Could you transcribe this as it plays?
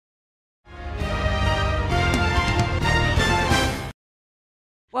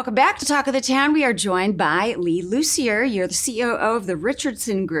Welcome back to Talk of the Town. We are joined by Lee Lucier. You're the COO of the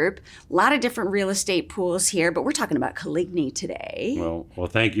Richardson Group. A lot of different real estate pools here, but we're talking about Coligny today. Well,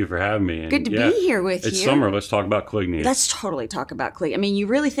 thank you for having me. Good to be here with you. It's summer. Let's talk about Coligny. Let's totally talk about Coligny. I mean, you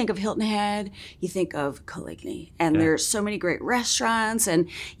really think of Hilton Head, you think of Coligny, and there's so many great restaurants. And,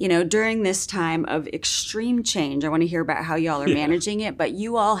 you know, during this time of extreme change, I want to hear about how y'all are managing it, but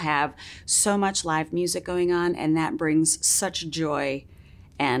you all have so much live music going on, and that brings such joy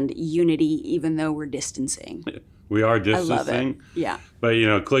and unity, even though we're distancing. We are distancing. I love it. Yeah. But, you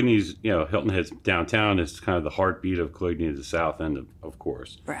know, Coligny's, you know, Hilton Head's downtown is kind of the heartbeat of Coligny, the south end, of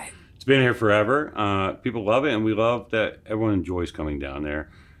course. Right. It's been here forever. People love it, and we love that everyone enjoys coming down there.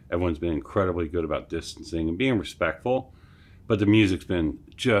 Everyone's been incredibly good about distancing and being respectful. But the music's been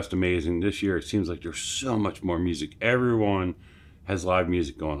just amazing. This year, it seems like there's so much more music. Everyone has live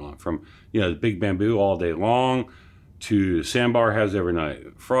music going on, from, you know, the Big Bamboo all day long to Sandbar has every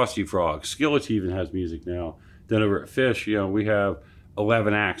night. Frosty Frog, Skillet even has music now. Then over at Fish, you know, we have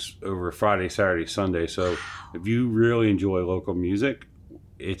 11 acts over Friday, Saturday, Sunday. So if you really enjoy local music,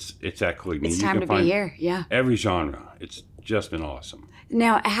 it's at Coligny. It's time to be here, yeah. Every genre. It's just been awesome.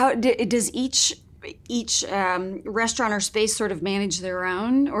 Now, how does each restaurant or space sort of manage their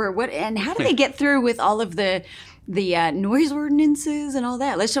own, or what? And how do they get through with all of the noise ordinances and all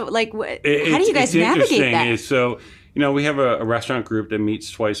that? Let's show, like, how do you guys navigate that? So, you know, we have a restaurant group that meets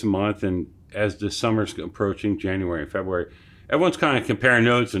twice a month, and as the summer's approaching, January and February, everyone's kind of comparing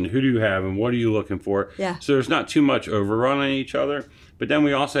notes and who do you have and what are you looking for. Yeah. So there's not too much overrun on each other. But then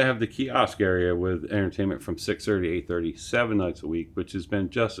we also have the kiosk area with entertainment from 6:30 to 8:30, 7 nights a week, which has been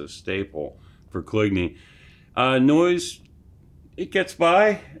just a staple for Coligny. Noise, it gets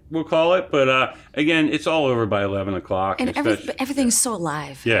by, we'll call it, but again, it's all over by 11 o'clock. And everything's so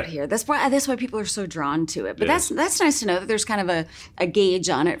alive out here. That's why people are so drawn to it. But that's nice to know that there's kind of a gauge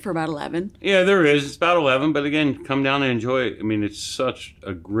on it for about 11. Yeah, there is. It's about 11, but again, come down and enjoy it. I mean, it's such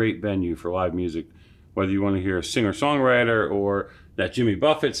a great venue for live music, whether you want to hear a singer-songwriter or that Jimmy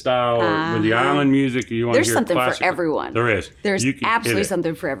Buffett style or the island music, or you want to hear something classic. For everyone. There is. There's absolutely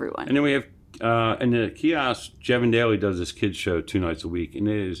something for everyone. And then we have in the kiosk, Jevin Daly does this kids show 2 nights a week, and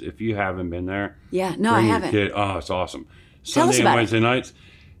it is, if you haven't been there, I haven't. It's awesome. Tell us Sunday about and Wednesday nights.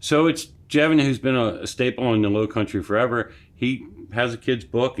 So it's Jevin, who's been a staple in the Lowcountry forever. He has a kids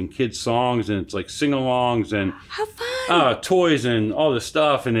book and kids songs, and it's like sing-alongs and how fun, toys and all this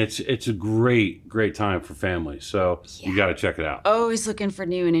stuff, and it's a great time for families. So you got to check it out. Always looking for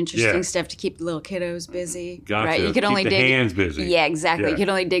new and interesting stuff to keep the little kiddos busy. Right? You can only dig hands busy. Yeah, exactly. Yeah. You can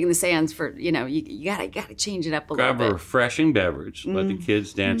only dig in the sands for, you know, you gotta change it up a little bit. Grab a refreshing beverage, let the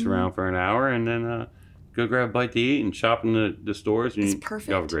kids dance around for an hour, and then go grab a bite to eat and shop in the stores. And it's perfect.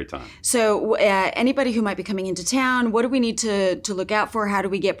 You'll have a great time. So anybody who might be coming into town, what do we need to look out for? How do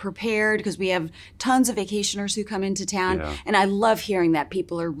we get prepared? Because we have tons of vacationers who come into town. Yeah. And I love hearing that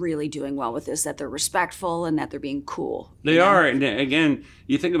people are really doing well with this, that they're respectful and that they're being cool. They are. And again,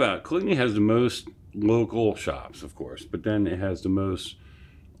 you think about it, Coligny has the most local shops, of course, but then it has the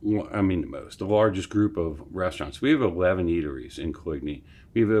largest group of restaurants. We have 11 eateries in Coligny.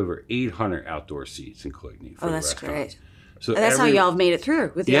 We have over 800 outdoor seats in Coligny for the that's restaurants. Great. So that's how y'all have made it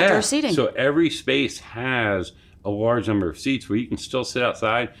through with the outdoor seating. So every space has a large number of seats where you can still sit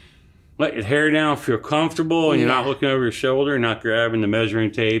outside, let your hair down, feel comfortable, and you're not looking over your shoulder, not grabbing the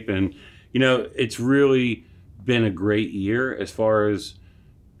measuring tape. And, you know, it's really been a great year as far as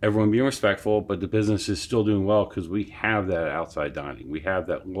everyone being respectful, but the business is still doing well because we have that outside dining. We have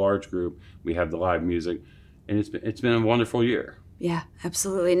that large group. We have the live music. And it's been a wonderful year. Yeah,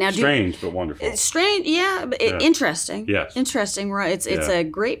 absolutely. Now, strange, but wonderful. It's strange, interesting. Yes. Interesting. Right. It's a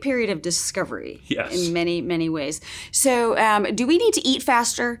great period of discovery in many, many ways. So do we need to eat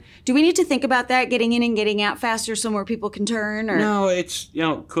faster? Do we need to think about that, getting in and getting out faster so more people can turn? Or? No, it's, you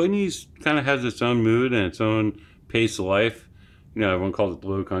know, Coligny's kind of has its own mood and its own pace of life. You know, everyone calls it the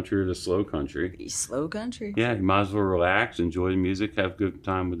Lowcountry or the slow country. Slow country. Yeah, you might as well relax, enjoy the music, have a good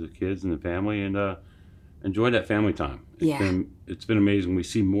time with the kids and the family, and enjoy that family time. It's been amazing. We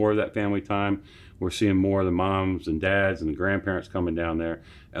see more of that family time. We're seeing more of the moms and dads and the grandparents coming down there.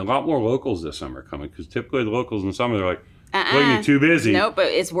 And a lot more locals this summer coming, because typically the locals in the summer, they're like, Coligny too busy. Nope, but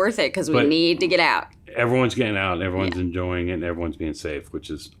it's worth it because we need to get out. Everyone's getting out, and everyone's enjoying it, and everyone's being safe, which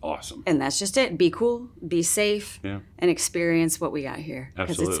is awesome. And that's just it. Be cool, be safe, and experience what we got here.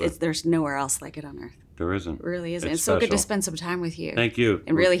 Absolutely. Because there's nowhere else like it on earth. There isn't. It really isn't. It's so good to spend some time with you. Thank you.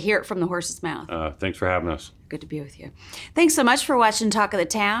 And really hear it from the horse's mouth. Thanks for having us. Good to be with you. Thanks so much for watching Talk of the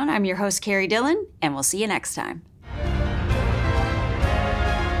Town. I'm your host, Carrie Dillon, and we'll see you next time.